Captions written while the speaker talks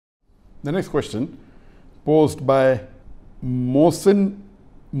The next question, posed by Mohsin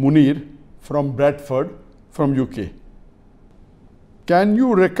Munir from Bradford, from UK. Can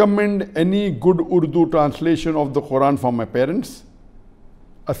you recommend any good Urdu translation of the Quran for my parents?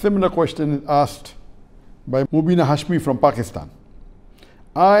 A similar question is asked by Mubina Hashmi from Pakistan.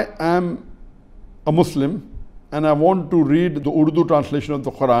 I am a Muslim and I want to read the Urdu translation of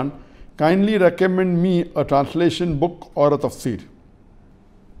the Quran. Kindly recommend me a translation book or a tafsir.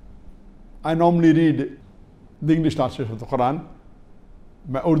 I normally read the English translation of the Quran.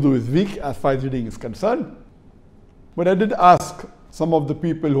 My Urdu is weak as far as reading is concerned. But I did ask some of the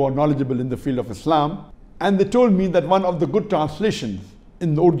people who are knowledgeable in the field of Islam, and they told me that one of the good translations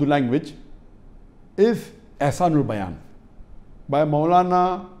in the Urdu language is Ahsanul Bayan by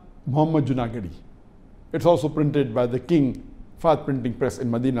Maulana Muhammad Junagadi. It's also printed by the King Fahd Printing Press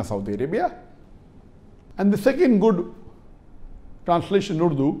in Medina, Saudi Arabia. And the second good translation in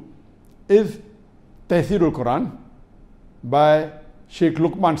Urdu is Tahsirul Quran by Sheikh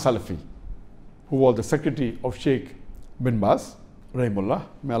Luqman Salafi, who was the secretary of Sheikh bin Baz, Rahimullah.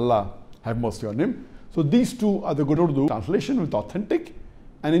 May Allah have mercy on him. So these two are the good Urdu translation, with authentic,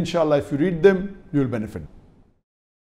 and inshallah if you read them, you will benefit.